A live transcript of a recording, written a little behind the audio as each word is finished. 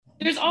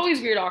there's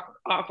always weird,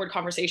 awkward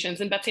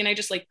conversations, and Betsy and I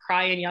just like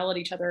cry and yell at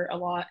each other a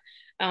lot.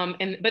 But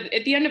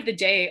at the end of the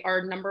day,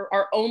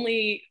 our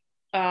only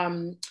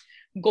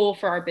goal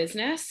for our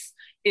business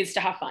is to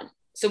have fun.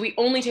 So we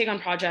only take on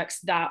projects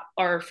that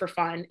are for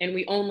fun, and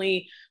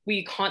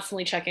we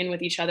constantly check in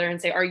with each other and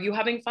say, are you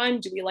having fun?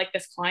 Do we like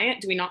this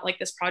client? Do we not like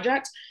this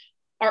project?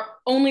 Our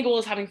only goal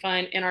is having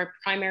fun, and our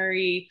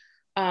primary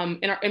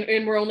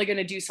and we're only going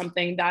to do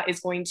something that is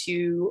going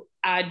to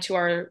add to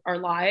our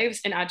lives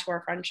and add to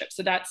our friendship.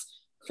 So that's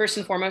first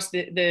and foremost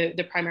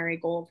the primary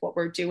goal of what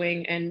we're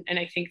doing. And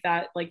I think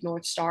that like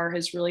North Star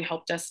has really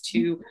helped us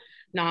to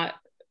not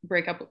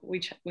break up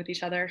with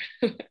each other.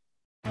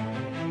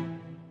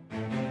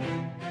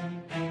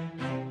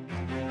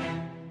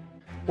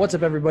 What's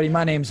up, everybody?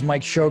 My name's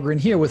Mike Sjogren,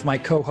 here with my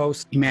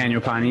co-host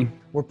Emmanuel Pani.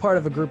 We're part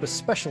of a group of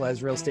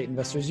specialized real estate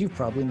investors you've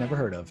probably never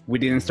heard of. We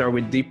didn't start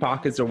with deep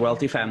pockets or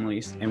wealthy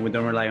families, and we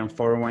don't rely on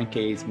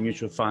 401ks,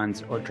 mutual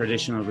funds, or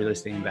traditional real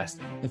estate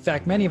investing. In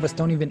fact, many of us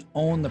don't even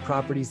own the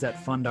properties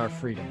that fund our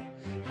freedom.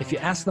 If you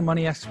ask the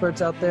money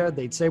experts out there,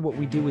 they'd say what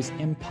we do is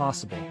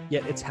impossible,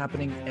 yet it's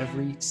happening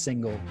every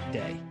single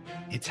day.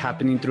 It's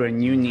happening through a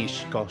new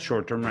niche called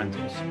short-term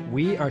rentals.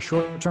 We are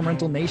Short-Term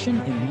Rental Nation,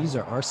 and these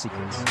are our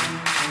secrets.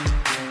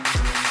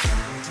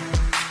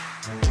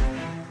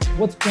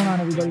 What's going on,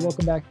 everybody?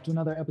 Welcome back to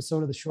another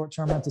episode of the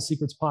Short-Term Rental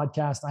Secrets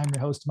podcast. I'm your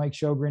host, Mike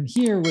Sjogren,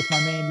 here with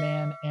my main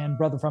man and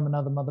brother from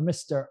another mother,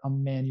 Mr.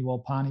 Emmanuel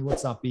Pani.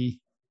 What's up,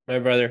 B? My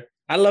brother.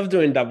 I love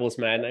doing doubles,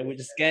 man. And we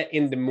just get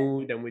in the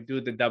mood and we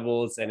do the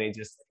doubles, and it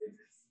just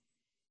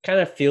kind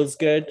of feels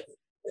good.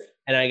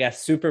 And I got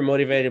super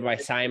motivated by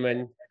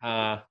Simon.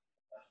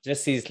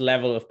 Just his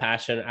level of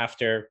passion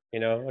after,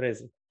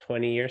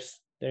 20 years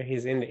there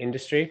he's in the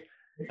industry.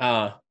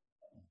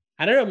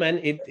 I don't know, man.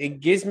 It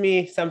gives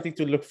me something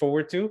to look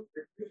forward to.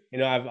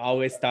 I've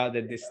always thought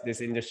that this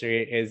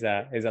industry is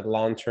a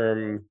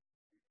long-term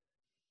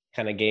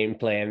kind of game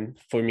plan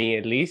for me,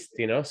 at least.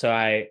 So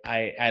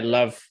I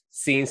love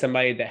seeing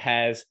somebody that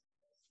has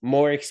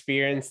more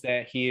experience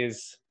that he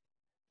has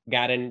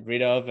gotten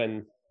rid of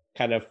and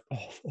kind of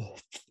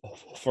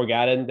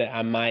forgotten that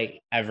I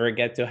might ever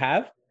get to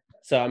have.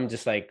 So I'm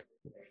just like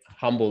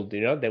humbled,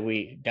 that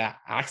we got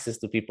access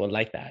to people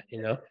like that.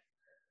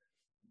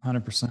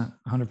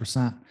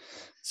 100%.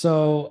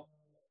 So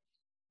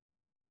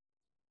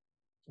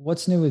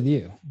what's new with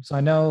you? So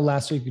I know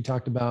last week we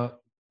talked about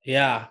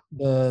the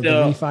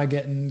refi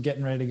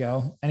getting ready to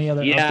go. Any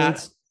other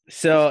updates?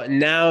 So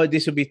now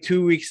this will be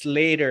 2 weeks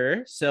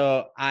later.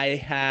 So I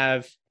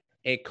have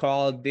a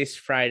call this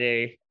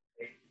Friday.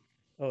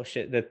 Oh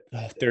shit, the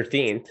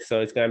 13th.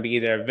 So it's going to be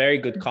either a very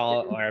good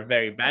call or a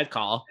very bad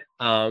call.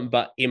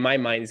 But in my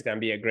mind, it's going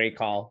to be a great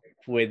call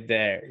with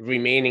the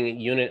remaining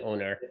unit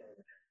owner.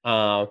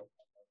 So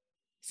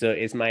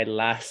it's my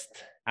last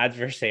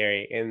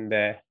adversary in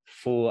the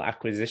full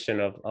acquisition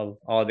of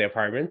all the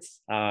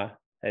apartments. And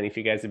if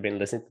you guys have been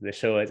listening to the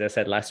show, as I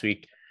said last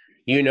week,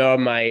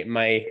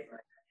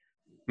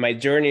 my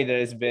journey that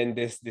has been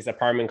this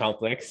apartment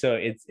complex. So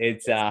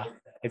it's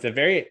a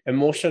very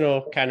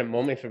emotional kind of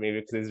moment for me,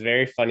 because it's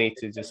very funny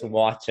to just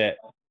watch it.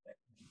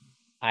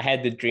 I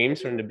had the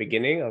dreams from the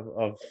beginning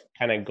of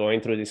kind of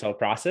going through this whole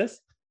process,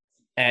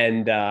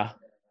 and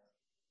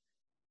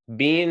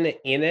being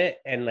in it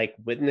and like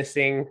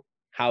witnessing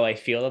how I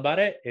feel about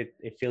it,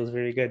 it feels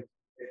really good.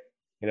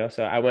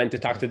 So I went to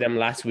talk to them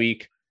last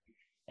week,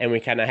 and we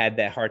kind of had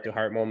that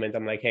heart-to-heart moment.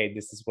 I'm like, hey,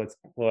 this is what's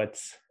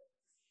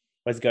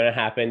going to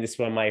happen. This is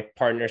what my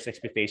partner's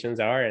expectations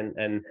are,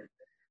 and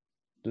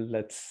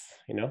let's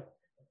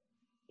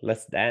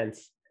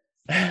dance.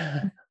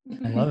 I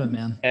love it,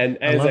 man.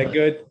 And as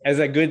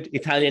a good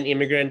Italian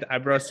immigrant, I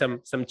brought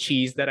some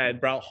cheese that I had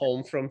brought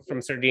home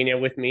from Sardinia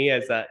with me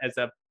as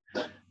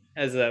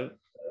a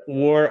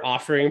war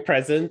offering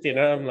present.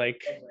 I'm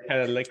like,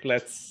 kind of like,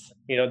 let's,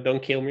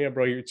 don't kill me. I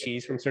brought you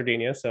cheese from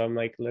Sardinia. So I'm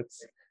like,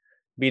 let's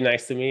be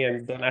nice to me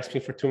and don't ask me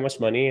for too much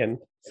money. And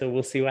so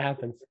we'll see what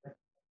happens.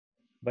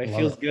 But it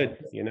feels good,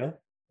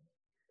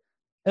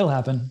 It'll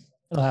happen.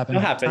 It'll happen.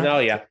 Oh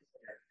yeah.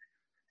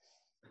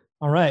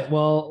 All right.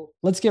 Well,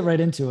 let's get right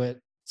into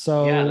it.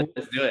 So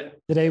let's do it.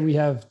 Today we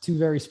have two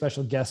very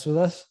special guests with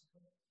us.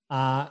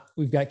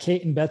 We've got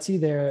Kate and Betsy.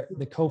 They're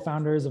the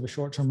co-founders of a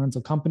short-term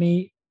rental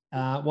company.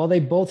 While they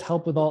both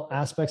help with all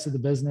aspects of the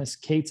business,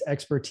 Kate's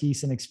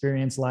expertise and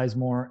experience lies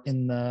more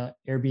in the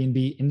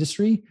Airbnb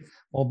industry,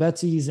 while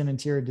Betsy's an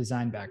interior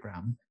design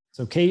background.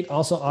 So Kate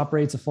also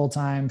operates a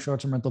full-time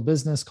short-term rental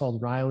business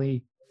called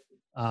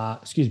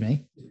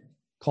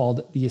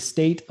called The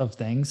Estate of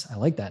Things. I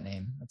like that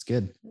name. That's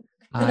good.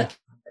 Kate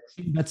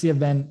and Betsy have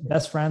been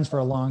best friends for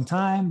a long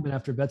time, but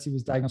after Betsy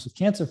was diagnosed with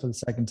cancer for the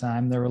second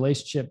time, their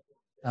relationship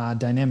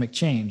dynamic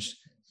changed.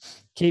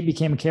 Kate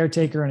became a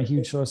caretaker and a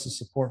huge source of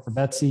support for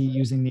Betsy,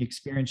 using the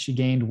experience she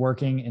gained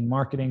working in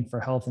marketing for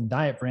health and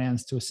diet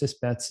brands to assist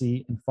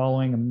Betsy in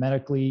following a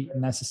medically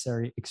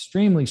necessary,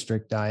 extremely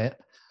strict diet.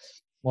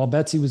 While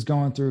Betsy was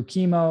going through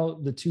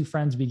chemo, the two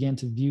friends began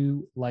to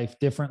view life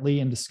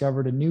differently and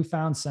discovered a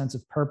newfound sense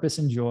of purpose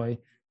and joy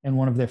and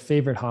one of their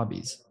favorite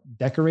hobbies,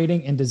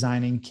 decorating and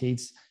designing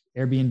Kate's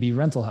Airbnb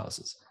rental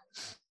houses.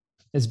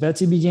 As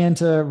Betsy began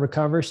to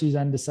recover, she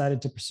then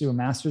decided to pursue a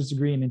master's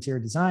degree in interior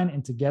design,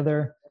 and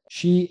together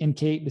she and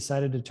Kate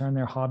decided to turn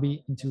their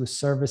hobby into a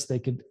service they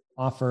could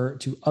offer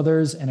to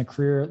others and a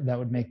career that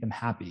would make them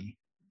happy.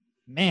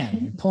 Man,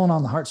 you're pulling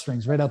on the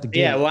heartstrings right out the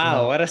gate. Yeah,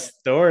 wow, what a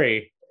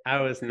story.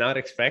 I was not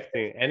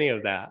expecting any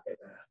of that.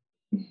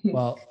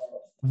 Well,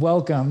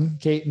 welcome,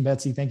 Kate and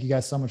Betsy. Thank you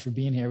guys so much for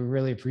being here. We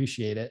really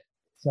appreciate it.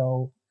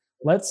 So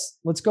let's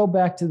go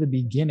back to the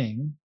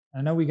beginning.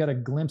 I know we got a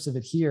glimpse of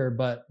it here,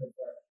 but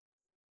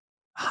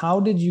how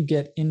did you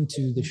get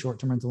into the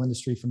short-term rental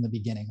industry from the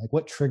beginning? Like,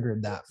 what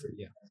triggered that for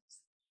you?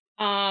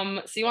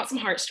 So you want some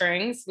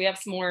heartstrings? We have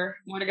some more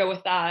to go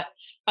with that.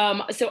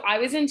 So I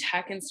was in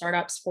tech and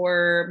startups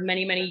for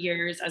many, many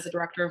years as a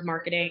director of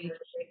marketing.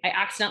 I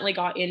accidentally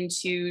got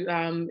into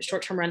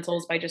short-term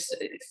rentals by just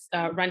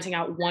renting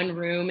out one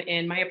room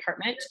in my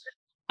apartment.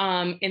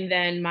 And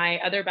then my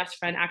other best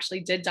friend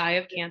actually did die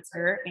of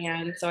cancer.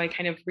 And so I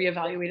kind of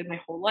reevaluated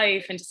my whole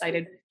life and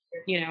decided,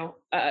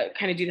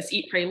 kind of do this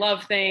eat, pray,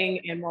 love thing.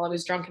 And while I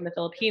was drunk in the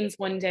Philippines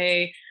one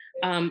day,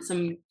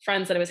 some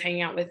friends that I was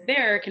hanging out with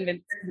there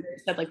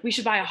said like, we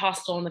should buy a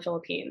hostel in the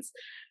Philippines.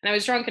 And I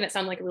was drunk and it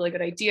sounded like a really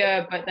good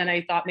idea, but then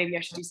I thought maybe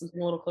I should do something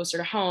a little closer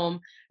to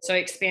home. So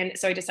I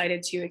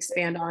decided to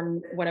expand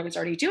on what I was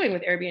already doing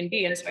with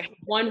Airbnb. And so I had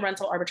one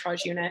rental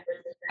arbitrage unit.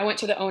 I went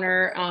to the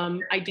owner.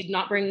 I did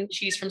not bring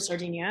cheese from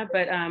Sardinia,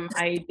 but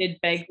I did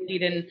beg,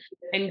 plead,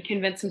 and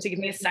convince him to give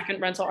me a second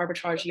rental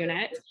arbitrage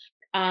unit.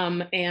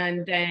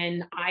 And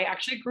then I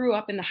actually grew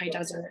up in the high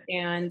desert.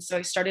 And so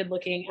I started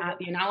looking at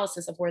the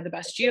analysis of where the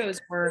best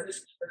geos were.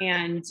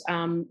 And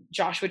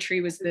Joshua Tree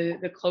was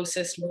the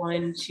closest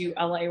one to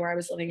LA where I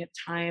was living at the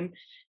time.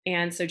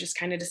 And so just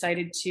kind of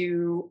decided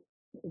to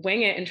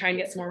wing it and try and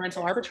get some more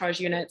rental arbitrage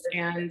units.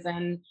 And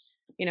then,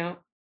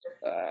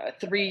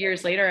 3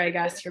 years later, I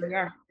guess, here we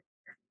are.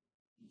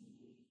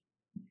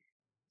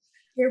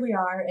 Here we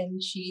are,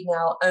 and she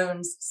now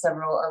owns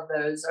several of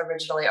those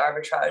originally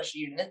arbitrage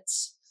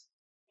units.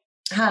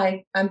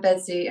 Hi, I'm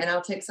Besty, and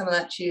I'll take some of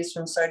that cheese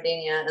from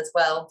Sardinia as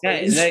well.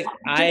 Please. Yeah,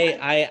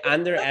 I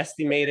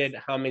underestimated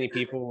how many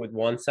people would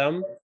want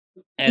some,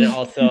 and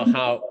also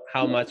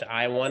how much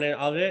I wanted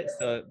of it.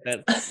 So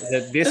that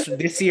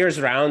this year's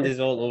round is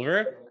all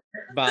over,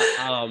 but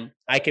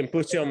I can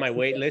put you on my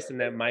wait list, and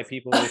then my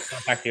people will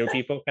contact your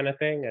people, kind of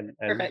thing. And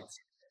Perfect.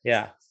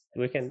 Yeah,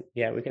 we can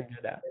do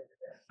that.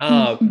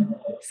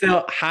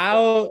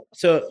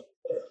 So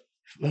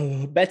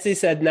Betsy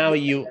said now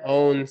you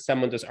own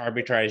some of those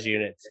arbitrage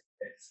units.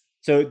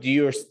 So do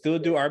you still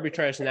do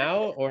arbitrage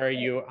now, or are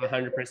you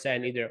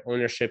 100% either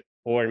ownership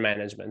or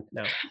management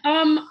now?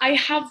 I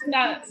have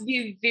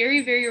the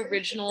very, very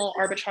original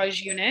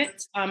arbitrage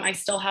unit. I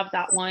still have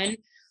that one.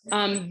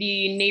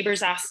 The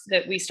neighbors asked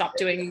that we stop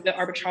doing the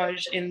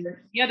arbitrage in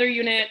the other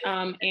unit,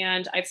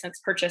 and I've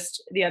since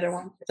purchased the other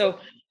one. So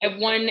I have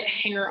one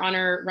hanger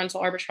honor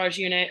rental arbitrage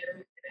unit.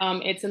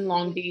 It's in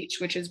Long Beach,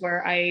 which is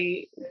where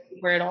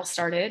it all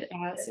started.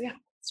 So yeah,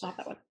 still have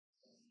that one.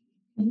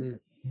 Mm-hmm.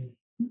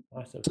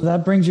 Awesome. So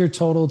that brings your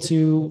total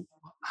to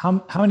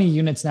how many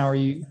units now are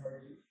you?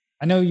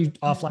 I know you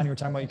offline, you were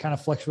talking about you're kind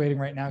of fluctuating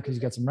right now because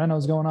you got some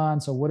renos going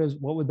on. So what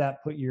would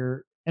that put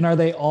and are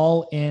they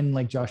all in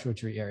like Joshua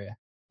Tree area?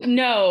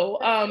 No,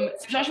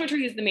 so Joshua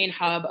Tree is the main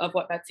hub of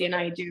what Betsy and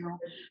I do.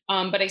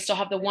 But I still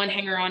have the one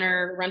hanger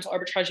honor rental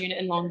arbitrage unit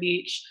in Long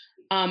Beach.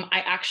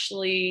 I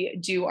actually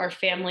do our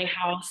family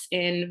house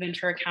in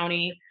Ventura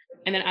County.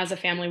 And then as a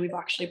family, we've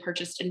actually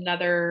purchased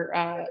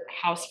another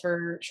house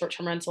for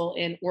short-term rental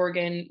in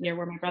Oregon near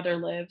where my brother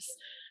lives.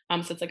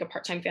 So it's like a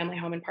part-time family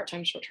home and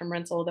part-time short-term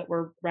rental that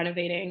we're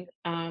renovating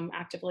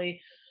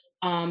actively.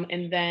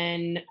 And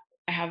then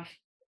I have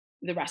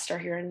the rest are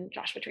here in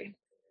Joshua Tree.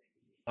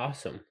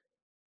 Awesome.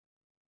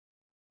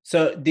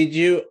 So did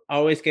you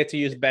always get to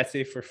use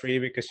Betsy for free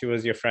because she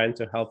was your friend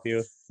to help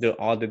you do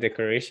all the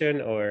decoration,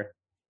 or?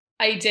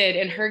 I did,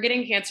 and her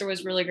getting cancer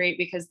was really great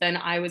because then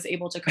I was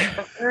able to cook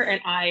for her,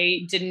 and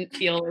I didn't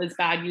feel as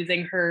bad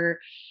using her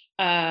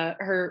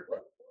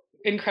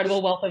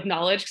incredible wealth of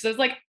knowledge because I was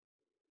like,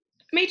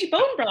 I made you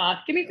bone broth,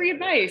 give me free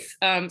advice.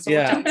 So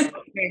yeah,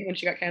 when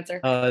she got cancer.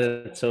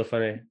 Oh, that's so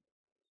funny.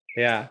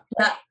 Yeah,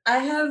 I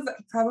have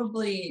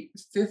probably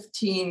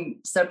 15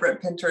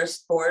 separate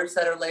Pinterest boards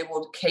that are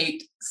labeled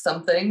Kate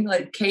something,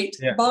 like Kate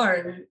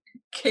Barn,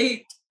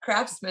 Kate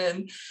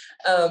Craftsman.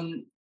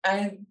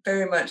 I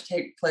very much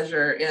take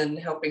pleasure in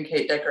helping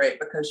Kate decorate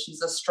because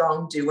she's a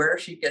strong doer.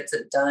 She gets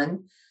it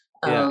done.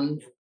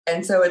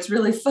 And so it's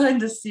really fun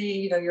to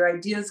see, your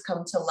ideas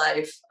come to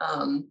life.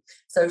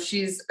 So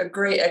she's a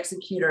great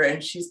executor,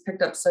 and she's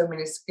picked up so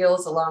many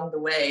skills along the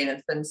way. And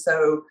it's been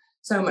so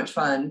much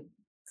fun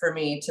for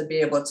me to be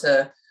able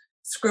to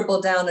scribble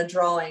down a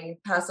drawing,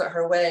 pass it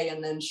her way,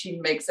 and then she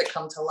makes it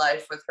come to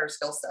life with her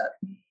skill set.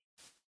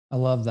 I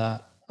love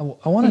that.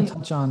 I want to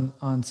touch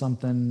on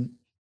something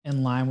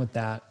in line with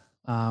that,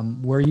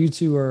 where you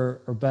two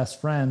are best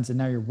friends and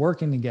now you're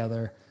working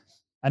together.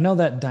 I know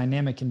that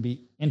dynamic can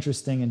be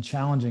interesting and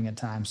challenging at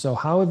times. So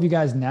how have you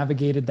guys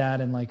navigated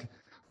that, and like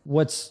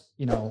what's,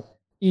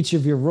 each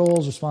of your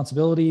roles,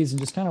 responsibilities, and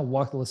just kind of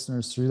walk the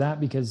listeners through that?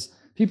 Because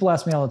people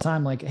ask me all the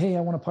time, like, hey,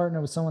 I want to partner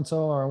with so and so,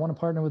 or I want to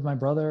partner with my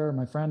brother or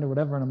my friend or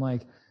whatever. And I'm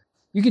like,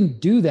 you can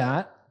do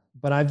that,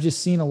 but I've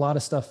just seen a lot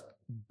of stuff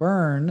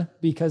burn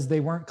because they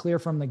weren't clear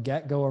from the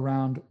get-go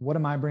around what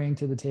am I bringing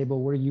to the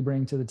table, what are you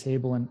bringing to the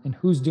table, and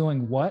who's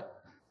doing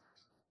what,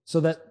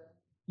 so that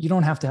you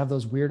don't have to have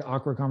those weird,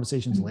 awkward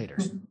conversations later.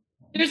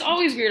 There's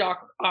always weird,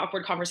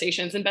 awkward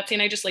conversations, and Betsy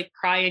and I just like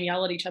cry and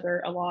yell at each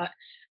other a lot.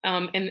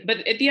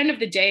 But at the end of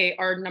the day,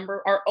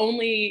 our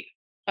only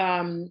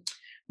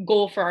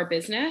goal for our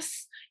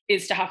business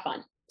is to have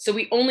fun. So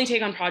we only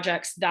take on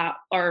projects that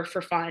are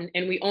for fun,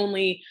 and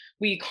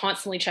we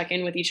constantly check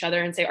in with each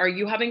other and say, are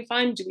you having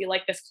fun? Do we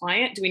like this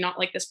client? Do we not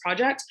like this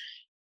project?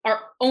 Our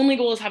only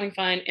goal is having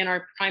fun, and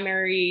our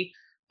primary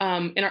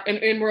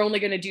and we're only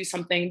going to do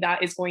something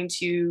that is going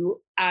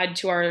to add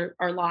to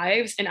our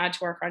lives and add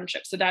to our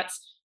friendship. So that's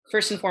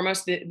first and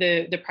foremost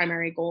the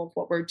primary goal of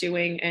what we're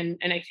doing. And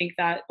I think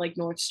that like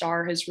North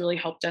Star has really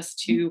helped us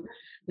to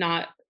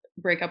not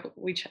break up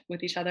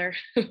with each other.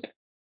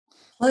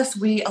 Plus,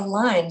 we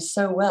align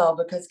so well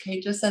because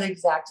Kate just said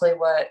exactly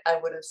what I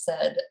would have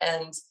said.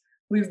 And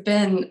we've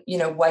been,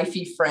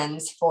 wifey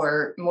friends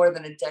for more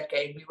than a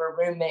decade. We were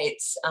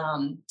roommates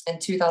in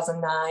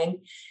 2009.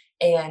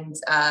 And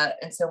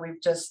so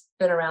we've just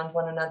been around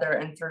one another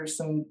and through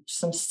some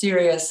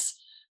serious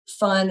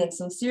fun and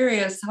some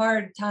serious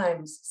hard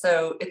times.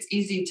 So it's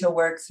easy to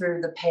work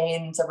through the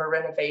pains of a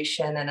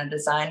renovation and a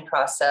design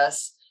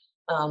process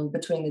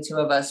between the two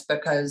of us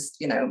because,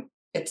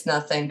 it's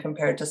nothing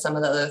compared to some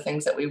of the other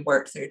things that we've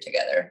worked through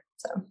together.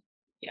 So,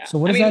 yeah. So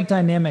what does that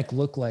dynamic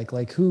look like?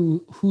 Like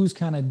who's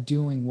kind of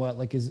doing what?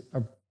 Like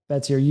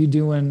Betsy, are you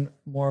doing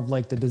more of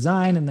like the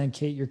design, and then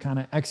Kate, you're kind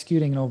of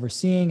executing and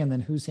overseeing, and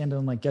then who's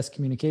handling like guest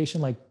communication?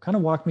 Like kind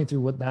of walk me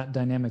through what that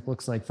dynamic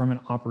looks like from an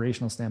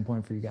operational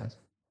standpoint for you guys.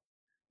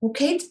 Well,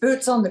 Kate's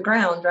boots on the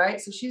ground, right?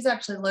 So she's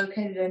actually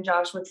located in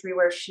Joshua Tree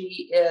where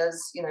she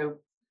is,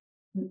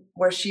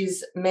 where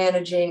she's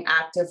managing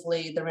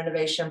actively the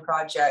renovation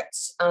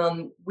projects.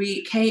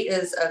 Kate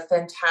is a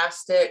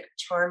fantastic,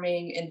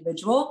 charming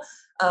individual.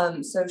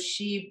 So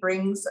she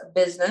brings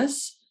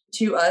business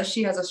to us.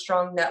 She has a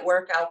strong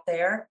network out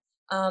there.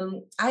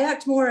 I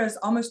act more as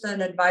almost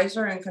an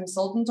advisor and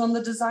consultant on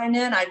the design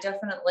end. I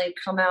definitely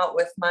come out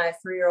with my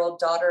 3-year-old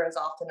daughter as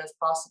often as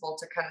possible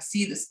to kind of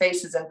see the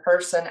spaces in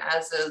person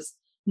as is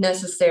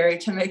necessary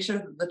to make sure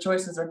that the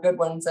choices are good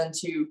ones and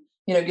to,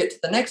 get to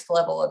the next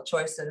level of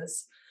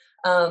choices.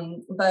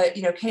 But,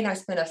 Kate and I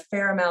spend a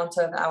fair amount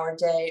of our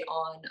day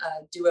on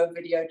a duo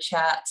video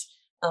chat.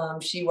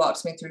 She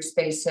walks me through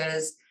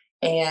spaces.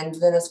 And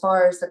then as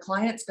far as the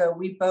clients go,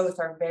 we both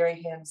are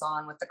very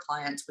hands-on with the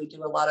clients. We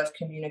do a lot of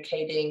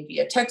communicating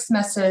via text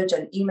message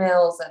and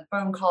emails and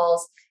phone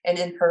calls and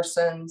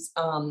in-persons.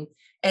 And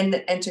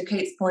to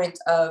Kate's point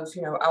of,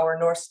 our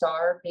North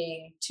Star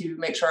being to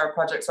make sure our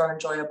projects are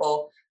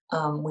enjoyable.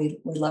 We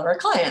love our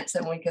clients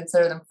and we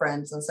consider them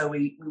friends. And so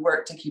we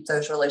work to keep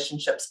those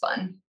relationships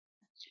fun.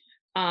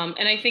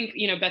 And I think,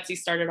 Betsy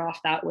started off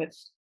that with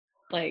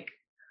like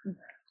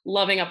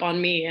loving up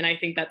on me. And I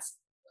think that's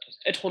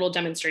a total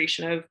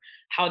demonstration of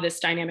how this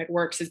dynamic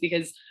works, is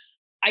because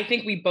I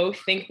think we both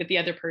think that the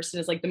other person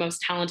is like the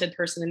most talented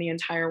person in the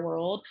entire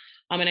world.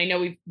 And I know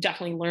we've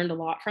definitely learned a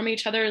lot from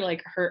each other.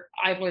 Like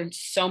I've learned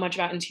so much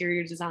about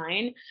interior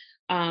design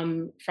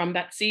from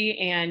Betsy,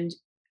 and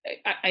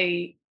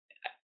I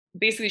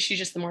basically she's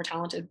just the more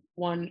talented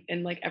one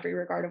in like every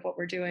regard of what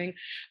we're doing.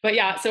 But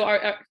yeah,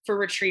 so for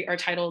Retreat, our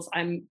titles,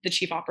 I'm the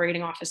chief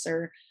operations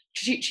officer,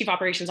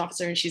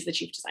 and she's the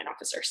chief design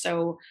officer.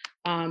 So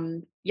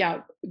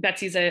yeah,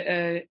 Betsy's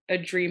a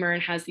dreamer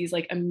and has these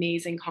like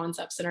amazing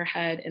concepts in her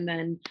head, and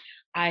then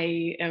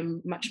I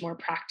am much more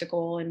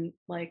practical and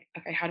like,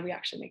 okay, how do we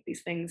actually make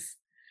these things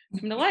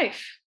come to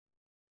life?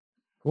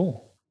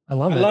 Cool. I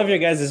love your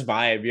guys'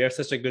 vibe. You have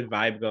such a good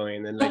vibe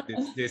going, and like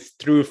this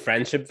true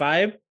friendship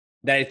vibe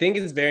that I think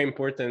is very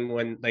important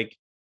when like,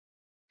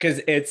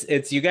 because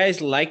it's you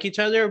guys like each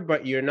other,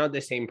 but you're not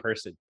the same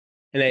person.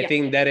 And I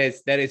think that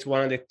is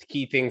one of the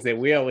key things that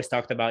we always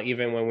talked about,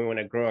 even when we want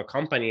to grow a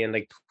company and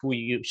like who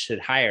you should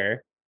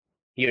hire.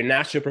 Your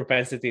natural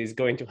propensity is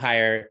going to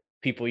hire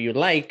people you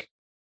like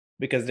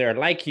because they're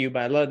like you,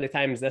 but a lot of the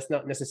times that's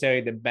not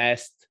necessarily the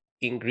best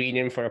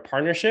ingredient for a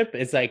partnership.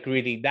 It's like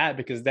really that,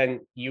 because then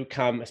you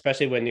come,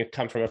 especially when you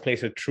come from a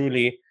place of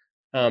truly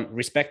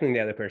respecting the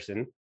other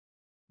person,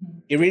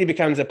 it really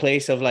becomes a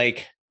place of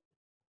like,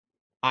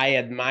 I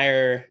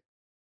admire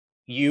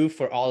you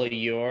for all of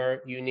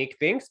your unique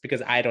things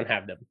because I don't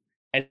have them.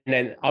 And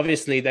then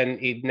obviously then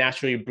it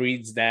naturally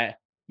breeds that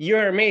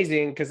you're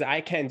amazing because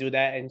I can't do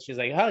that. And she's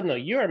like, oh no,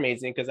 you're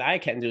amazing because I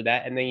can't do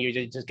that. And then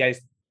you just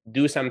guys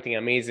do something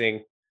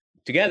amazing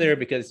together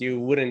because you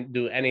wouldn't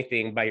do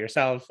anything by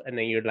yourself. And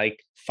then you're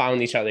like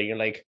found each other. You're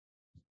like,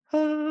 you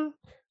know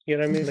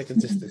what I mean? Like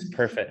it's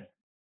perfect,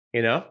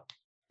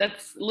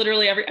 That's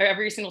literally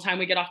every single time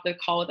we get off the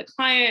call with a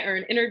client or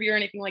an interview or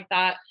anything like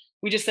that,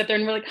 we just sit there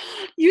and we're like,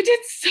 oh, you did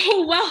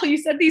so well. You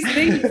said these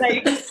things that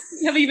you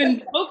haven't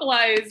even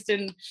vocalized,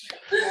 and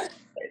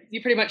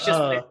you pretty much just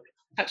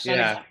touched on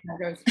exactly how it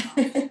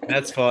goes.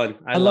 That's fun.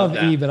 I love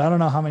E, but I don't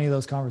know how many of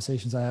those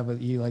conversations I have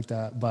with E like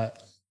that,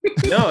 but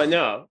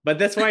no, but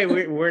that's why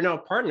we're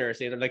not partners,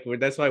 like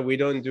that's why we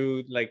don't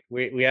do, like,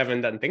 we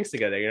haven't done things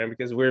together,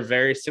 because we're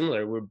very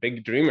similar. We're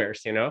big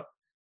dreamers,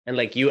 and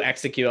like, you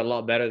execute a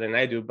lot better than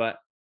I do, but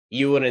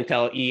you wouldn't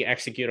tell E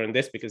execute on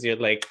this because you're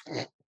like,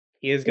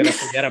 he is gonna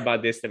forget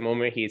about this the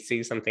moment he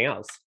sees something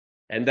else.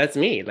 And that's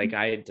me. Like,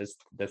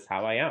 that's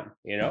how I am.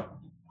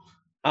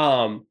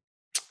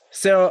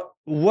 So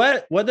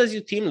what does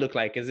your team look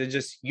like? Is it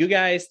just you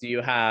guys? Do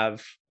you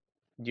have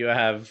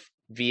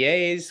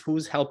VAs?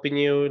 Who's helping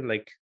you?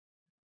 Like,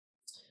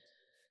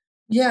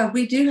 yeah,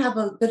 we do have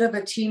a bit of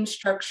a team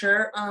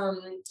structure.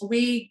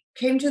 We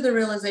came to the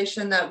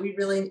realization that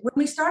when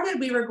we started,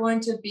 we were going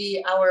to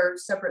be our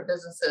separate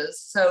businesses.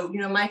 So,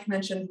 Mike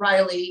mentioned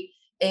Riley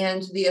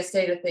and the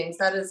estate of things.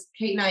 That is,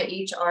 Kate and I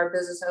each are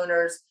business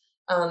owners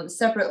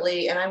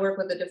separately, and I work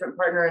with a different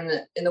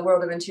partner in the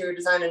world of interior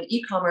design and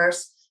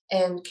e-commerce.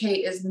 And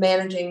Kate is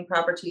managing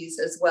properties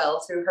as well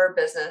through her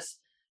business.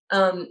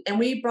 And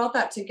we brought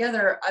that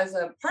together as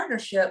a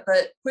partnership,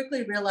 but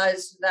quickly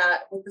realized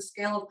that with the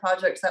scale of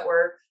projects that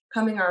were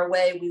coming our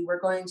way, we were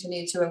going to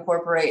need to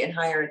incorporate and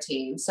hire a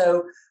team.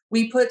 So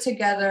we put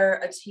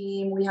together a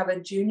team. We have a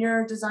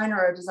junior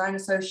designer, a design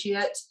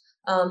associate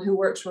who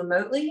works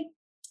remotely.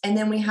 And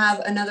then we have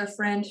another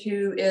friend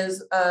who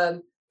is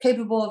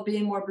capable of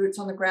being more boots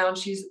on the ground.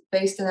 She's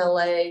based in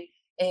LA,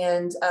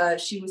 and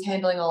she was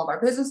handling all of our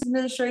business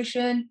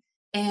administration.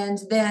 And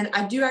then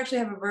I do actually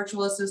have a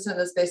virtual assistant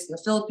that's based in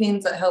the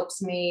Philippines that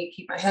helps me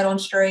keep my head on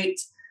straight.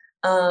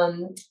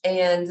 And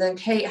then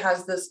Kate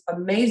has this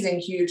amazing,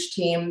 huge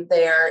team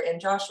there in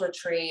Joshua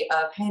Tree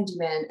of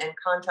handymen and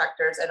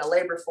contractors and a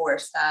labor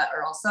force that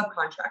are all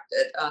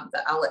subcontracted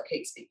that I'll let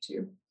Kate speak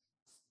to.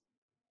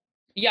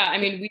 Yeah, I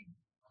mean,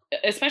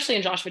 especially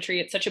in Joshua Tree,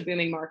 it's such a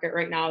booming market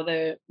right now.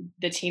 The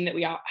team that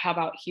we have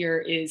out here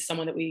is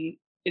someone that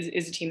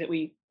is a team that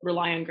we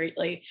rely on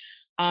greatly.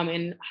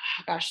 And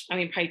gosh, I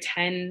mean, probably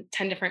 10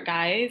 different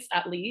guys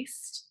at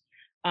least,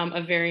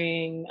 of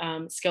varying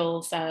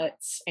skill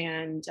sets,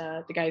 and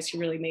the guys who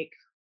really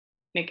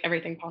make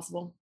everything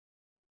possible.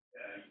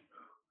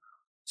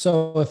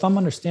 So if I'm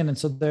understanding,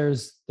 so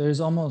there's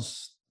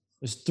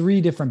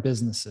 3 different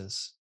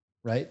businesses,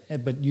 right?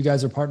 But you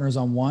guys are partners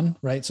on one,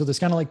 right? So there's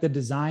kind of like the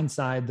design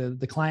side,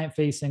 the client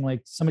facing,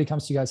 like somebody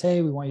comes to you guys,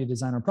 hey, we want you to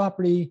design our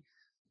property.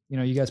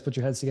 You guys put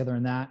your heads together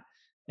in that.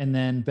 And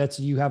then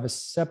Betsy, you have a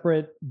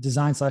separate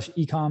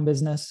design/ecom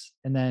business.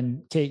 And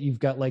then Kate, you've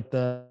got like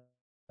the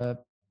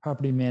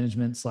property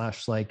management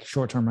 / like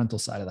short-term rental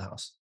side of the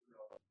house.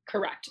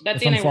 Correct.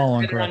 Betsy and I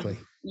following correctly.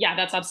 Yeah,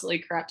 that's absolutely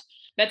correct.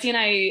 Betsy and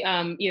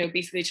I,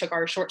 basically took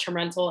our short-term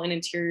rental and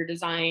interior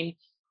design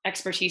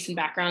expertise and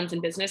backgrounds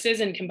in businesses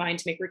and combined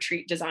to make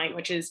Retreat Design,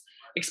 which is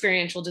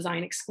experiential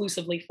design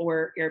exclusively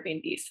for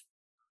Airbnbs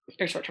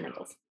or short-term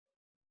rentals.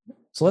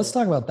 So let's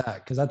talk about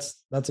that, because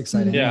that's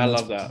exciting. Yeah, I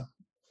love that.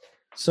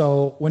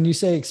 So when you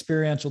say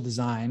experiential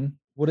design,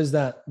 what does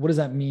that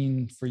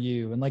mean for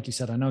you? And like you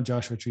said, I know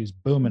Joshua Tree is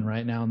booming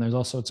right now, and there's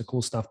all sorts of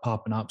cool stuff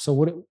popping up. So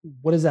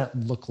what does that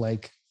look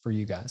like for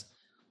you guys?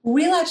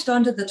 We latched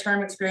onto the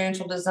term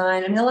experiential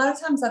design. I mean, a lot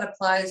of times that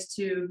applies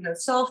to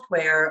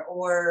software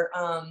or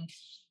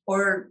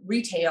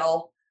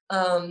retail.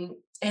 And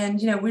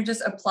we're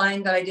just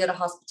applying that idea to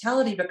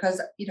hospitality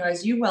because,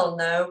 as you well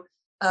know,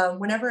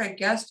 whenever a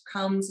guest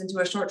comes into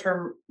a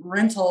short-term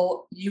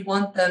rental, you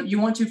want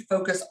to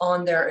focus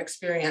on their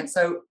experience.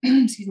 So,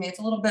 excuse me, it's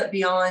a little bit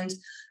beyond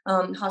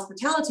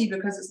hospitality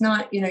because it's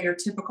not, your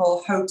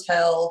typical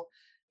hotel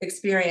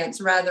experience.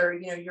 Rather,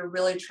 you're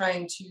really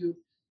trying to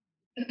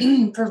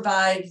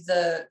provide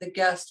the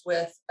guest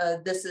with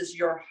this is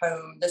your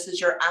home, this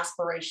is your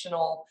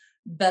aspirational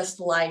best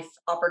life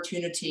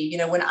opportunity.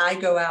 When I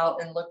go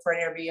out and look for an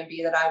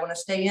Airbnb that I want to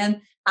stay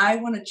in, I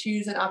want to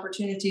choose an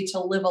opportunity to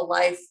live a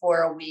life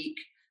for a week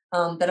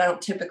that I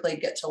don't typically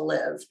get to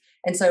live.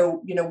 And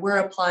so, we're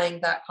applying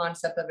that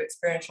concept of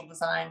experiential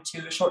design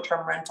to a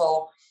short-term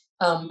rental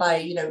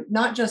by,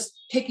 not just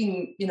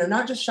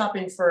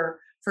shopping for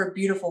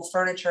beautiful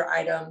furniture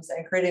items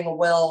and creating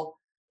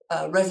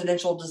a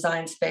residential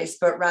design space,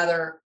 but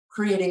rather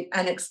creating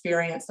an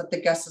experience that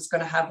the guest is going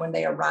to have when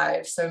they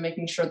arrive. So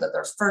making sure that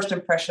their first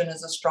impression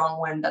is a strong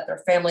one, that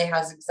their family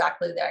has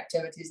exactly the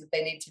activities that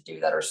they need to do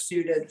that are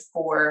suited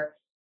for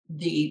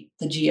the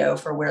geo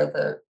for where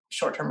the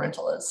short-term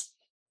rental is.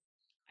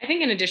 I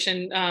think in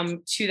addition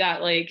to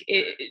that,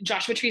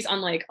 Joshua Tree is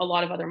unlike a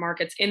lot of other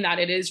markets in that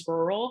it is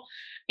rural,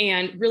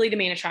 and really the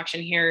main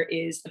attraction here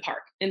is the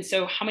park. And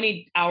so how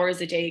many hours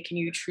a day can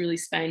you truly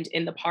spend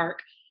in the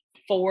park?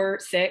 4,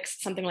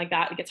 6, something like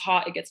that. It gets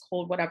hot, it gets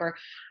cold, whatever.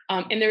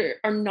 And there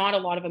are not a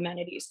lot of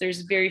amenities.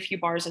 There's very few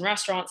bars and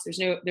restaurants.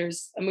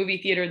 There's a movie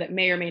theater that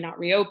may or may not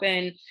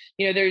reopen.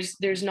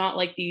 There's not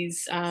like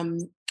these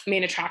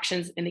main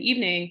attractions in the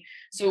evening.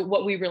 So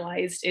what we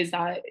realized is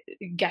that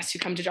guests who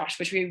come to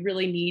Joshua Tree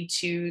really need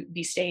to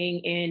be staying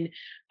in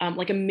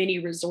like a mini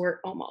resort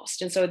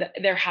almost. And so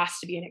there has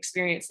to be an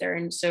experience there.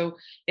 And so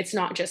it's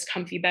not just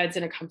comfy beds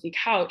and a comfy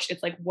couch.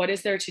 It's like, what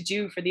is there to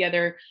do for the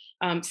other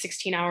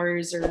 16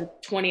 hours or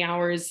 20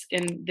 hours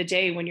in the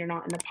day when you're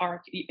not in the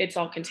park? It's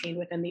all contained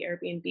within the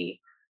Airbnb.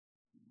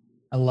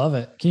 I love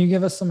it. Can you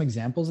give us some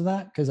examples of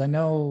that? Because I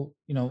know,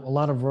 a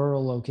lot of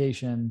rural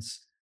locations,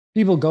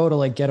 people go to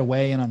like get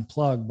away and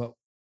unplug, but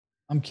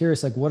I'm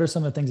curious, like, what are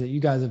some of the things that you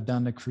guys have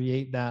done to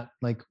create that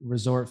like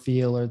resort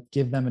feel or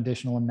give them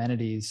additional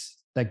amenities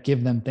that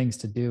give them things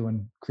to do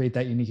and create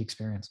that unique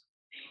experience?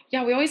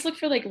 Yeah, we always look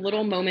for like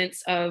little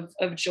moments of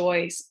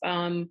joy.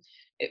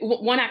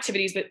 One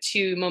activities, but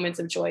two moments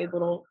of joy,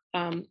 little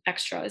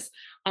extras.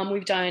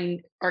 We've done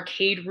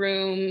arcade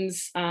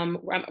rooms.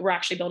 We're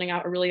actually building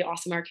out a really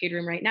awesome arcade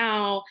room right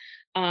now.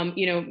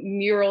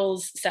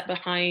 Murals set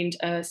behind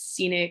a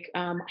scenic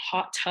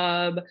hot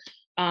tub,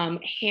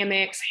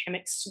 hammock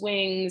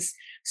swings,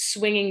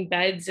 swinging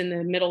beds in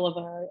the middle of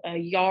a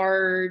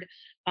yard,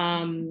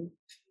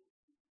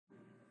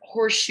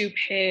 horseshoe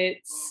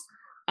pits.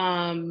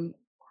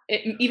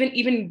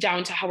 Even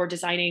down to how we're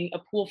designing a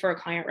pool for a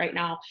client right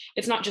now.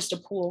 It's not just a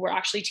pool. We're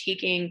actually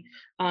taking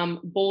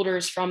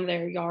boulders from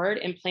their yard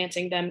and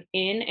planting them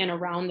in and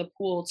around the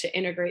pool to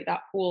integrate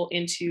that pool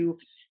into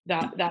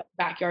that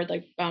backyard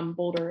like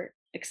boulder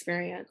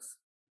experience.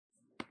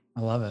 I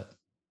love it.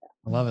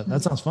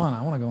 That sounds fun.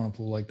 I want to go in a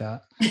pool like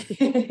that.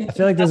 I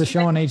feel like there's a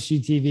show on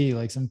HGTV,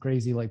 like some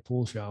crazy like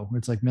pool show where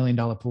it's like $1 million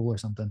pool or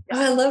something. Oh,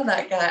 I love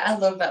that guy. I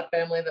love that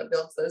family that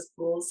builds those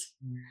pools.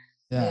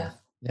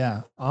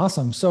 Yeah.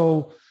 Awesome.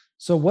 So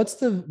what's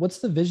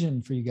the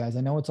vision for you guys?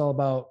 I know it's all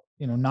about,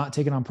 not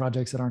taking on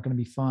projects that aren't going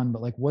to be fun,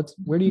 but like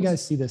where do you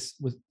guys see this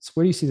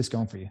where do you see this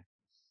going for you?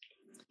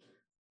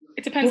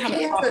 It depends how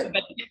much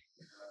coffee.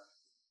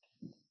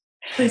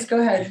 Please go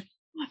ahead.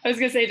 I was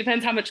gonna say it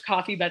depends how much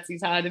coffee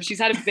Betsy's had. If she's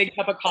had a big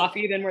cup of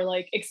coffee, then we're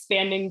like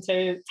expanding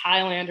to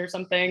Thailand or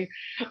something.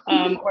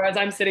 Whereas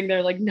I'm sitting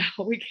there like, no,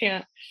 we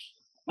can't.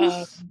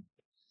 I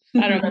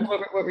don't know.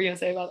 What were you gonna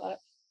say about that?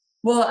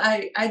 Well,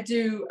 I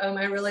do.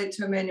 I relate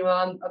to Emmanuel.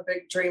 I'm a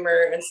big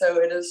dreamer. And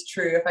so it is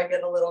true. If I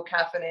get a little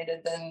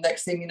caffeinated, then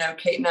next thing you know,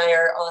 Kate and I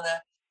are on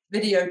a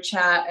video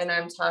chat and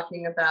I'm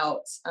talking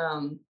about,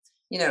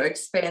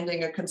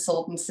 expanding a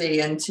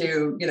consultancy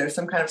into,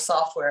 some kind of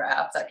software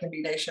app that can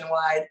be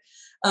nationwide.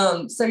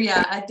 So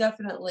yeah, I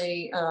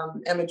definitely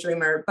am a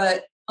dreamer.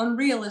 But on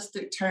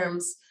realistic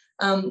terms,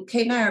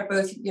 Kate and I are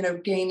both,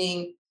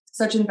 gaining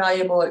such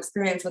invaluable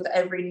experience with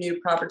every new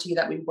property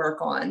that we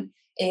work on.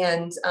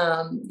 And,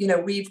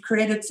 we've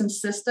created some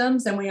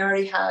systems and we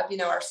already have,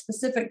 our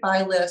specific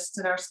buy lists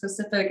and our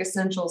specific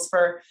essentials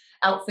for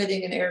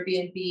outfitting an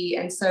Airbnb.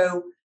 And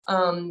so,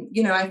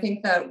 I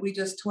think that we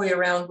just toy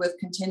around with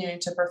continuing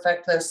to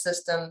perfect those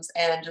systems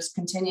and just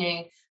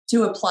continuing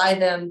to apply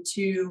them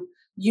to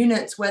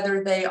units,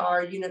 whether they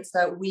are units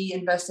that we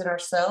invest in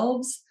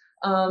ourselves,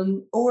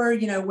 or,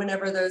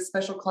 whenever those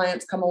special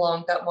clients come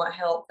along that want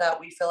help that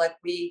we feel like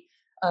we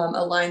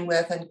align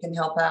with and can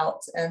help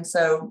out. And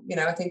so,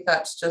 I think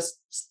that's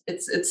just,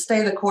 it's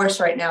stay the course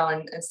right now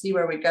and see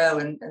where we go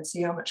and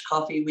see how much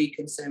coffee we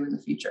consume in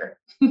the future.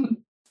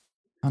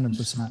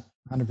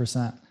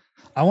 100%.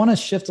 I want to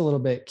shift a little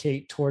bit,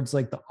 Kate, towards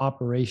like the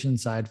operation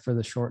side for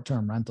the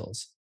short-term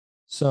rentals.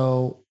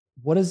 So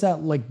what is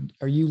that like?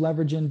 Are you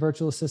leveraging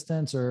virtual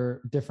assistants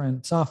or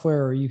different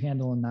software, or are you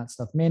handling that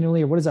stuff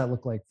manually, or what does that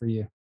look like for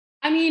you?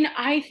 I mean,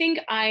 I think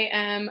I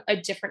am a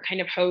different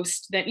kind of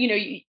host than,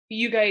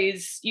 you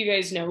guys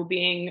know,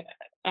 being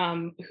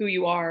who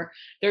you are.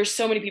 There's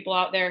so many people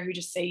out there who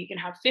just say you can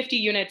have 50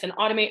 units and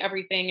automate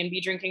everything and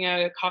be drinking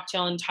a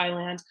cocktail in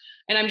Thailand.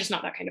 And I'm just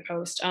not that kind of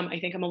host. I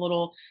think I'm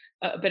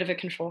a bit of a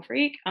control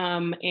freak.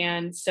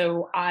 And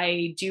so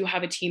I do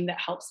have a team that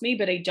helps me,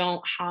 but I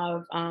don't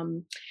have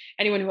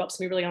anyone who helps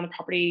me really on the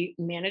property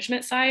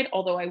management side,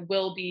 although I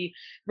will be.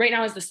 Right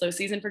now is the slow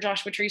season for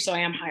Joshua Tree, so I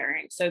am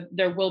hiring. So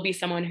there will be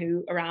someone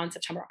who around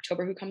September,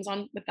 October who comes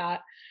on with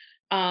that.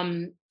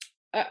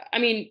 I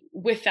mean,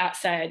 with that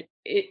said,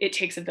 it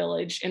takes a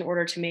village in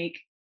order to make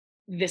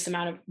these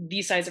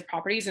size of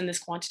properties and this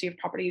quantity of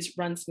properties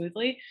run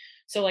smoothly.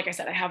 So like I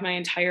said, I have my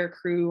entire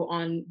crew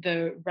on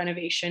the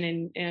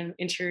renovation and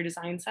interior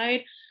design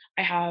side.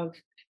 I have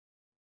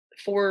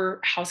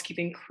 4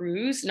 housekeeping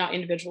crews, not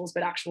individuals,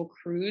 but actual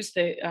crews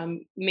that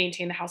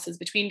maintain the houses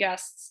between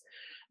guests.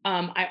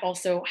 I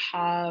also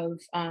have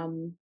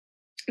the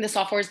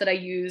softwares that I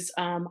use.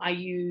 I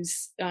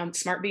use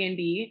Smart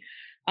B&B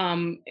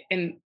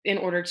in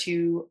order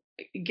to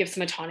give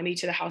some autonomy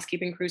to the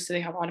housekeeping crew, so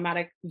they have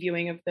automatic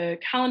viewing of the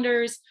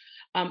calendars.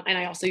 And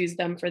I also use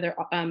them for their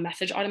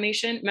message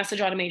automation.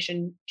 Message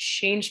automation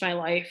changed my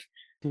life.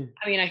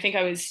 I mean, I think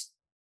I was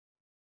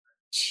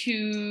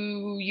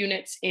 2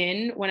 units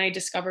in when I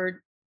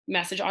discovered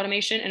message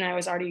automation, and I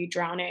was already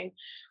drowning.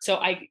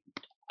 So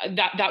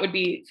that would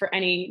be for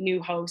any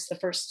new host.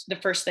 The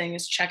first thing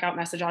is check out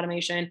message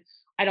automation.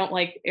 I don't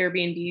like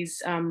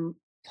Airbnb's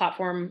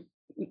platform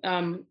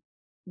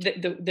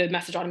the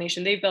message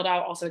automation they've built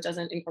out. Also, it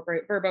doesn't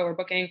incorporate Verbo or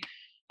Booking.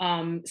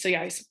 So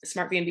yeah, I use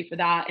Smart B&B for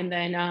that. And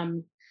then I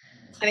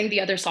think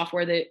the other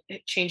software that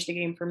changed the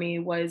game for me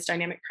was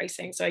dynamic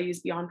pricing. So I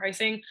use Beyond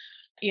Pricing.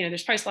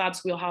 There's Price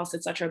Labs, Wheelhouse,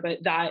 etc.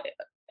 But that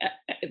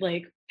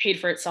like paid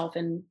for itself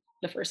in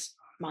the first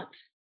month.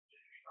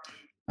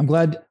 I'm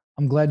glad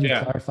you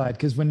clarified,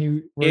 because when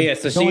you were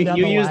so going down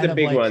you the use line the of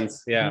big like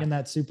ones, being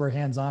that super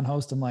hands-on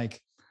host, I'm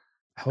like,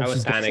 I hope I was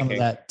she's got some panicking. of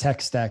that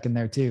tech stack in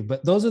there too.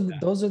 But those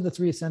are the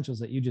three essentials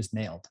that you just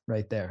nailed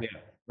right there. Yeah.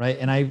 Right.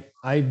 And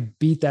I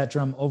beat that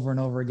drum over and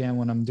over again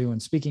when I'm doing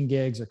speaking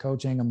gigs or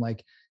coaching. I'm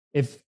like,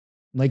 if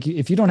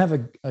you don't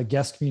have a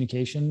guest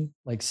communication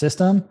like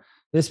system,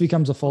 this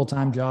becomes a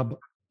full-time job,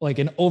 like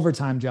an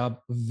overtime job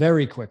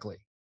very quickly.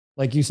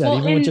 Like you said,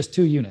 even with just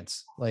 2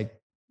 units, like.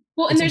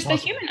 Well, and there's the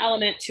human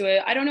element to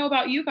it. I don't know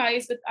about you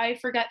guys, but I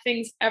forget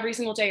things every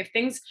single day.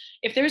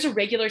 If there's a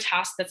regular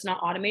task that's not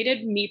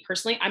automated, me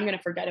personally, I'm going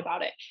to forget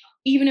about it.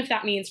 Even if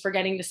that means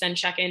forgetting to send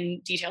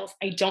check-in details.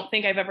 I don't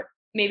think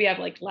maybe I've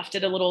like left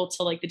it a little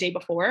till like the day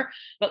before,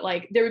 but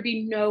like there would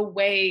be no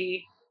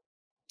way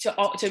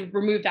to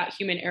remove that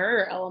human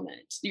error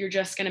element. You're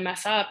just going to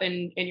mess up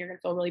and you're going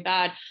to feel really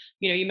bad.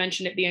 You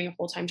mentioned it being a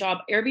full-time job.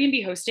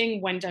 Airbnb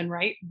hosting, when done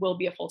right, will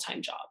be a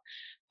full-time job.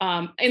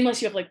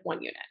 Unless you have like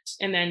 1 unit,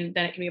 and then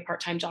it can be a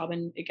part-time job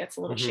and it gets a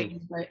little shaky.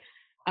 But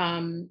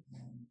you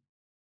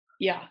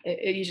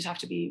just have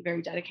to be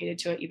very dedicated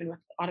to it, even with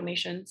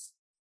automations.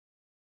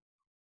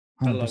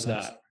 100%. I love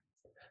that.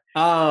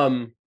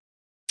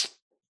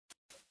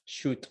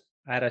 Shoot,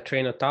 I had a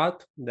train of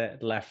thought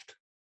that left.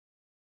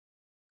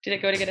 Did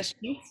it go to get a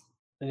sheet?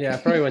 Yeah, I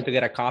probably went to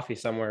get a coffee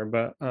somewhere,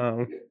 but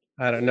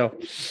I don't know.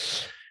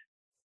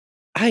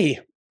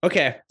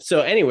 Okay. So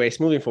anyways,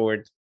 moving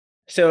forward.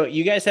 So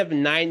you guys have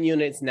 9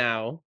 units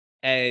now,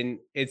 and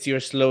it's your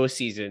slow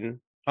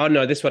season. Oh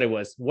no, this is what it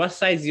was. What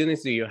size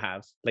units do you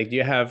have? Like, do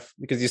you have,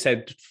 because you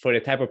said for the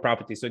type of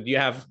property, so do you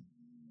have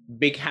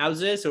big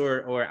houses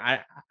or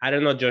I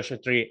don't know Joshua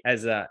Tree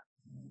as a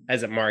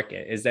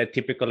market? Is that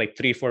typical like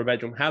 3-4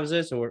 bedroom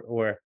houses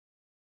or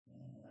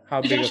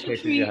how big of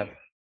places do you have?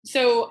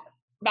 So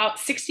about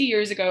 60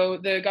 years ago,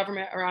 the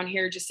government around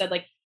here just said,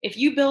 like, if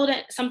you build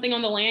something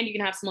on the land, you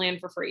can have some land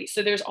for free.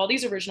 So there's all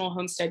these original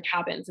homestead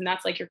cabins, and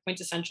that's like your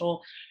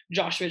quintessential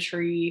Joshua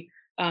Tree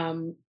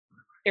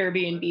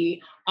Airbnb.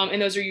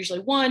 And those are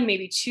usually 1,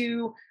 maybe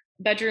 2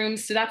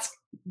 bedrooms. So that's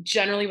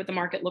generally what the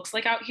market looks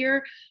like out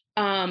here.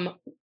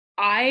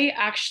 I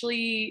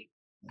actually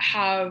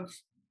have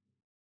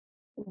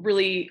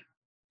really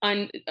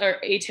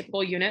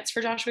atypical units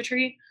for Joshua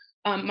Tree.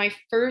 My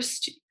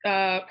first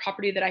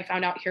property that I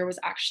found out here was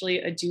actually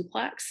a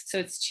duplex. So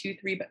it's 2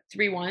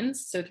 3-1s,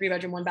 so 3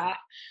 bedroom, 1 bath.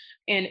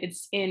 And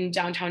it's in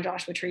downtown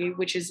Joshua Tree,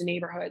 which is a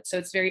neighborhood. So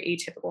it's very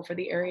atypical for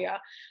the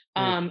area.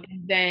 And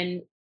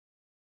then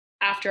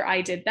after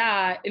I did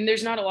that, and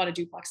there's not a lot of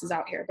duplexes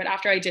out here, but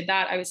after I did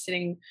that, I was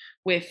sitting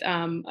with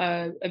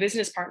a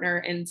business partner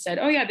and said,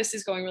 oh yeah, this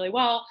is going really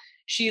well.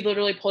 She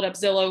literally pulled up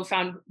Zillow,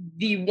 found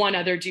the one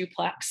other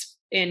duplex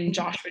in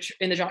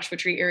the Joshua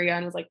Tree area,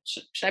 and was like,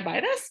 should I buy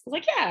this? I was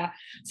like, yeah.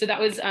 So that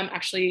was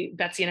actually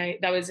Betsy and I,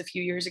 that was a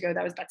few years ago.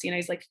 That was Betsy and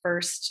I's like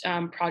first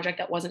project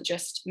that wasn't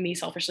just me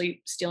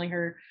selfishly stealing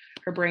her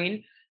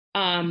brain.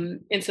 And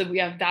so we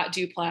have that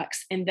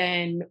duplex, and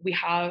then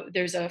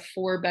there's a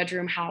 4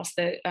 bedroom house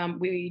that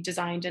we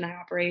designed and I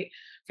operate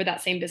for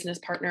that same business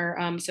partner.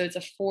 So it's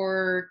a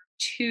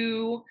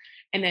 4-2,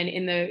 and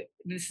then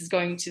this is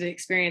going to the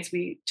experience.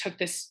 We took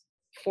this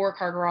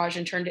 4-car garage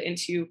and turned it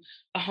into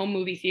a home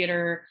movie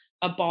theater,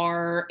 a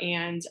bar,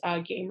 and a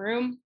game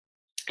room.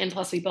 And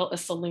plus we built a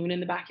saloon in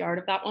the backyard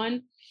of that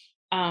one.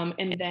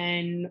 And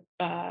then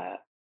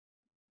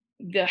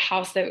the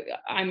house that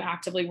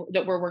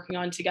we're working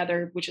on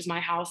together, which is my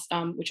house,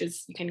 which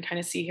is, you can kind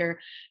of see here,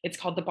 it's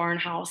called the Barn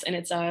House, and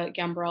it's a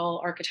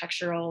gambrel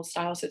architectural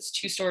style. So it's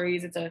 2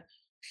 stories. It's a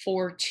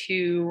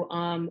 4-2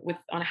 on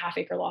a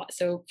half-acre lot.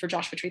 So for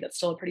Joshua Tree, that's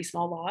still a pretty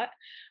small lot.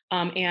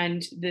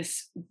 And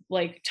this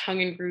like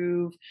tongue and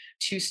groove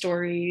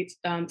 2-story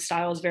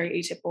style is very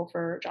atypical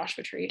for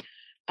Joshua Tree.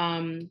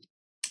 And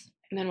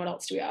then what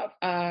else do we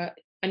have?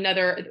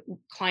 Another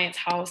client's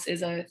house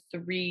is a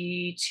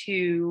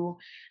 3-2,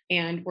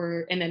 and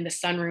then the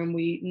sunroom,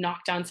 we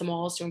knocked down some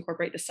walls to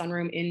incorporate the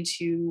sunroom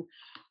into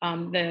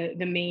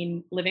the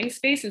main living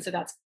space. And so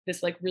that's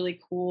this like really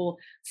cool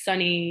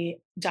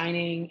sunny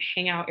dining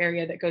hangout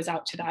area that goes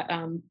out to that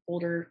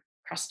boulder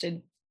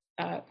crusted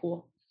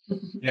pool.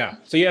 Yeah.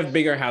 So you have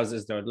bigger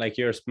houses though, like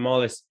your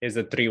smallest is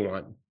a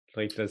 3-1.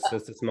 Like that's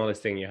the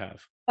smallest thing you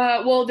have.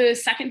 Well, the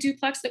second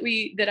duplex that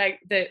we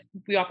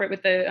operate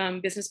with the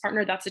business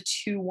partner, that's a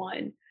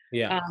 2-1.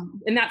 Yeah.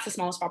 And that's the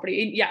smallest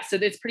property. Yeah. So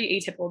it's pretty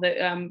atypical that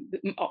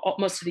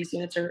most of these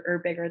units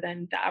are bigger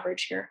than the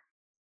average here.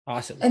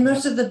 Awesome. And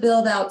most of the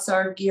build outs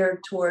are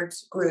geared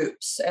towards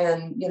groups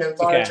and,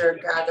 larger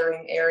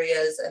gathering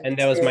areas. And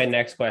that was my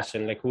next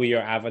question, like who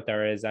your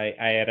avatar is. I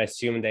had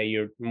assumed that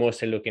you're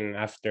mostly looking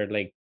after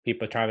like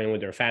people traveling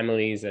with their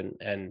families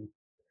and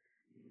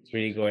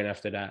really going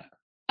after that.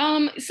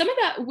 Some of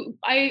that,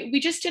 we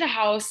just did a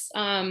house,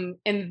 and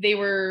they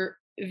were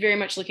very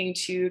much looking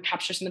to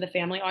capture some of the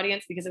family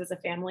audience because it was a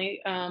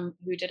family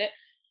who did it.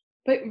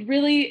 But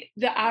really,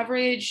 the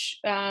average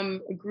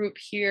group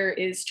here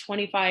is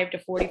 25 to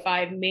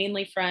 45,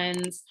 mainly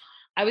friends.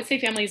 I would say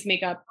families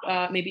make up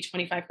maybe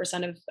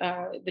 25% of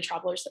the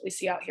travelers that we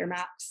see out here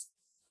max.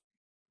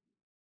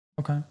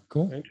 Okay,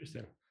 cool.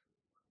 Interesting.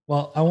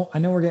 Well, I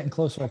know we're getting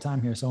close to our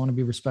time here, so I want to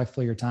be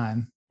respectful of your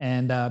time.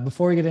 And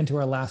before we get into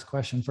our last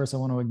question, first, I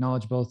want to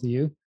acknowledge both of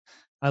you.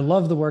 I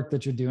love the work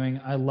that you're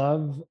doing. I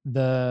love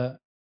the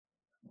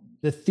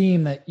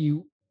theme that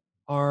you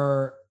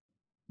are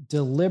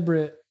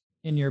deliberate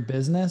in your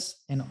business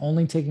and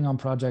only taking on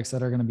projects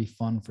that are going to be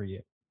fun for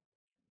you.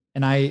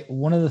 And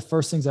one of the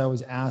first things I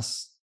always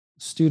ask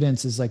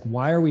students is like,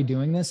 why are we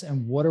doing this?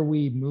 And what are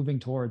we moving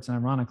towards? And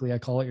ironically, I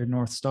call it your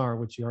North Star,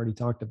 which you already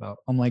talked about.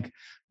 I'm like,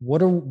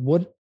 what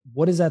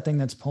is that thing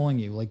that's pulling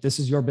you? Like, this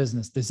is your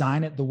business.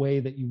 Design it the way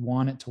that you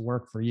want it to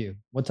work for you.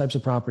 What types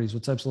of properties,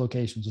 what types of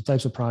locations, what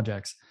types of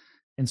projects?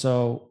 And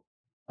so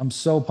I'm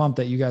so pumped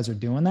that you guys are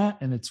doing that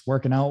and it's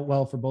working out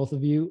well for both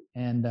of you.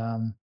 And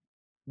I'm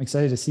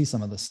excited to see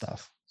some of this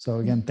stuff. So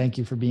again, thank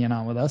you for being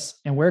on with us.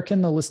 And where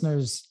can the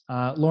listeners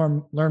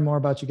learn more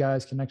about you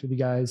guys, connect with you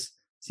guys,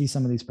 see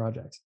some of these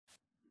projects?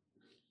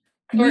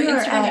 Our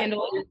Instagram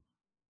handle.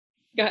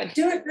 Go ahead.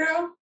 Do it,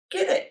 girl.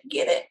 Get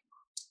it.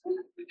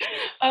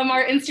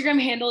 Our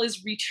Instagram handle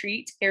is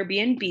Retreat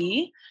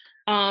Airbnb.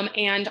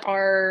 And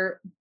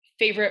our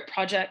favorite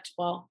project,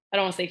 well, I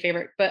don't want to say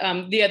favorite, but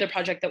the other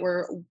project that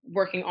we're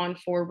working on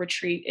for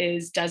Retreat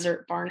is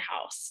Desert Barn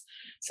House.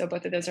 So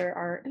both of those are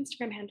our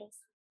Instagram handles.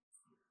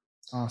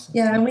 Awesome.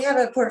 Yeah, and we have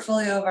a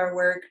portfolio of our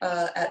work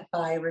at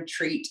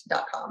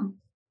byretreat.com.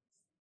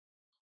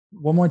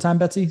 One more time,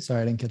 Betsy.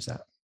 Sorry, I didn't catch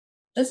that.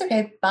 That's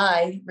okay.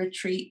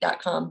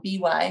 Byretreat.com.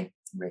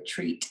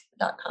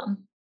 byretreat.com.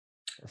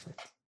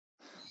 Perfect.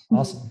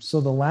 Awesome. So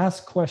the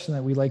last question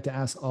that we like to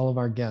ask all of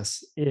our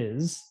guests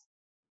is,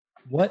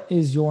 what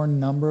is your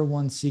number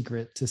one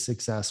secret to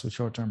success with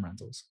short-term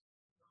rentals?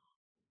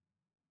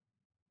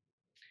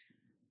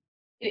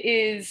 It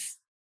is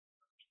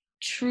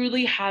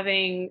truly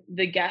having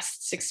the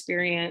guest's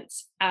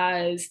experience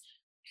as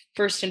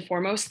first and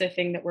foremost the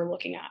thing that we're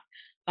looking at.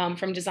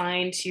 From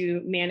design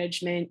to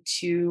management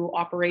to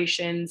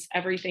operations,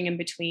 everything in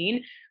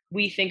between.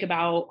 We think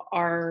about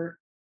our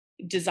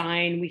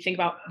design, we think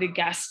about the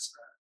guest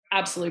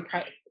absolutely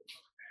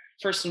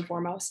first and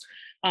foremost.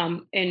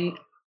 And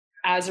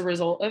as a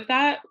result of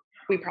that,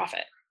 we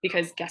profit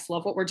because guests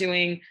love what we're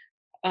doing.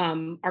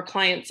 Our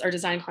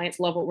design clients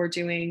love what we're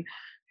doing.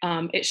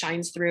 It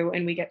shines through,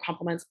 and we get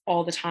compliments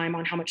all the time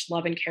on how much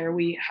love and care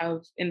we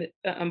have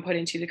put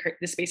into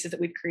the spaces that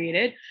we've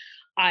created.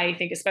 I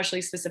think,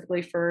 especially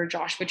specifically for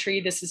Joshua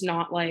Tree, this is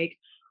not like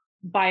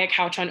buy a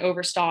couch on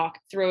Overstock,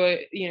 throw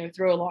a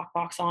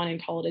lockbox on and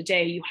call it a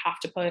day. You have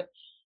to put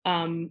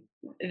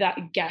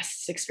that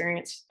guest's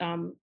experience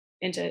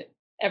into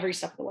every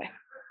step of the way.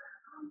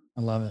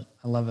 I love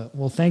it.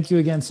 Well, thank you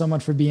again so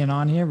much for being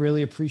on here.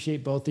 Really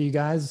appreciate both of you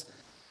guys.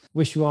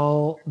 Wish you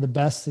all the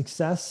best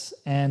success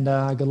and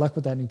good luck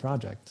with that new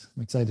project.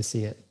 I'm excited to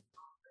see it.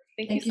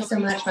 Thank you so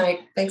much, Mike.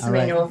 Thanks,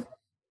 Emmanuel. Right.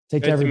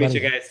 Take care, everybody. Good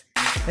to meet you guys.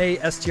 Hey,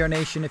 STR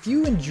Nation, if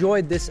you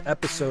enjoyed this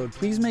episode,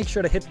 please make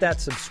sure to hit that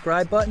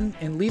subscribe button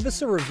and leave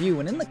us a review.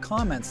 And in the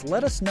comments,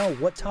 let us know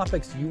what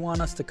topics you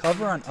want us to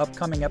cover on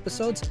upcoming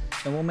episodes,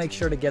 and we'll make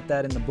sure to get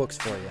that in the books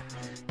for you.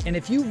 And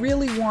if you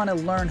really want to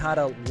learn how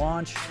to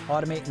launch,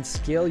 automate, and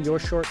scale your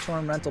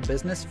short-term rental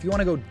business, if you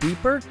want to go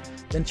deeper,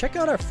 then check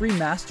out our free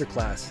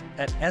masterclass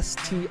at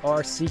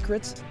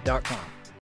strsecrets.com.